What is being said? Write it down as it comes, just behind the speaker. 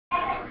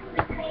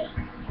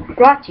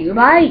brought to you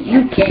by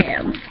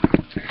Webcam.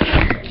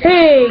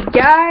 Hey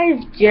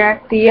guys,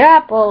 Jack the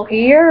Apple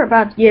here,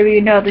 about to give you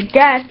another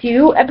guess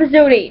to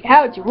Episode 8,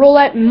 How to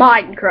Roulette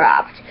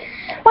Minecraft.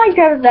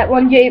 Minecraft is that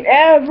one game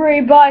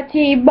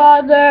everybody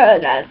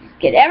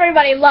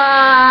everybody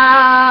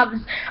loves.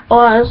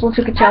 Oh, this looks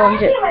like a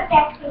challenge.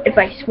 If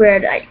I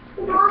swear that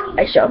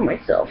I shot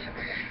myself.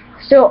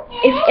 So,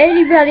 if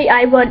anybody,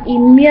 I want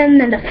immune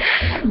and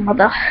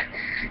mother.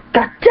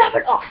 God damn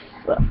it off.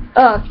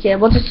 Okay,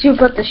 we'll just shoot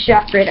the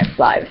shot rate at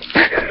 5.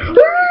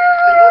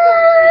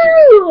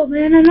 Oh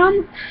man, and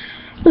I'm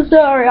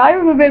sorry,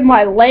 I'm in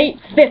my late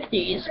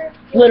 50s.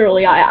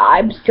 Literally,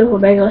 I'm still a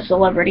mega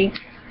celebrity.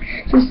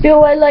 So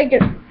still, I like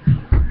it.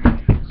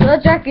 So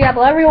let's Jack the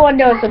Apple. Everyone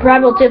knows the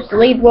primal tips to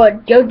lead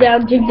one. Go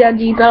down, dig down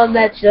deep, all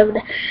that stuff.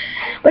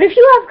 But if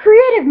you have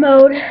creative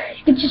mode,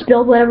 you can just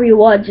build whatever you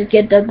want. Just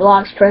get the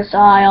blocks, press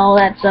I, all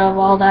that stuff,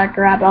 all that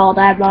crap, all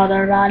that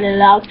mother,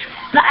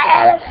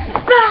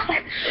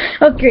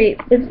 okay,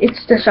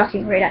 it's the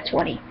shocking rate at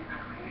 20.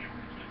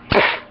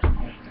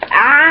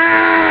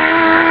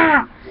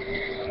 Ah!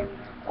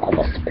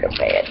 Almost a bit of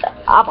man.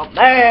 I'm a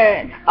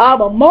man.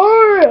 I'm a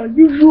man.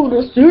 You should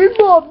have seen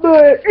my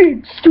man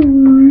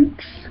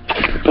instincts.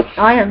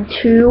 I am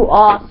too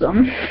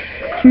awesome.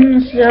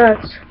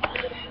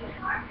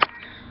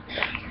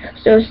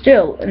 So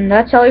still, and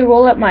that's how you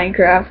roll at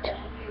Minecraft.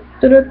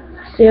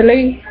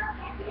 Silly,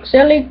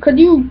 could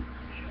you?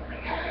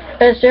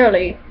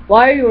 Silly,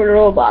 why are you a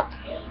robot?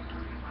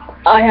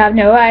 I have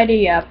no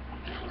idea.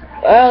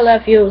 Well,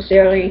 F you,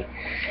 Silly.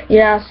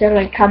 Yeah,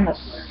 Silly kinda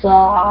sucks.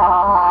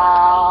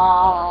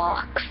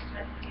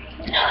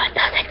 No, it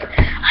doesn't.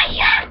 I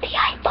have the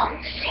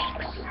iPhone 6.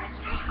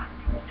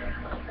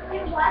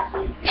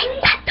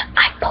 Take that, the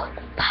iPhone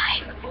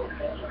 5.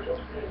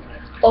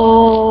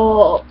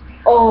 Oh.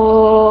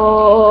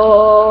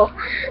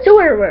 So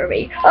where were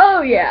we?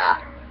 Oh yeah.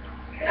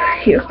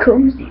 Here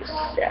comes the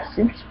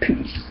assassin's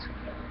piece.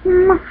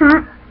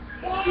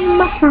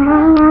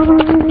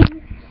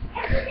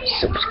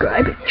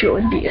 Subscribe and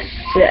join the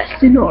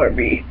assassin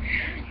army.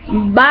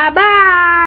 Bye bye.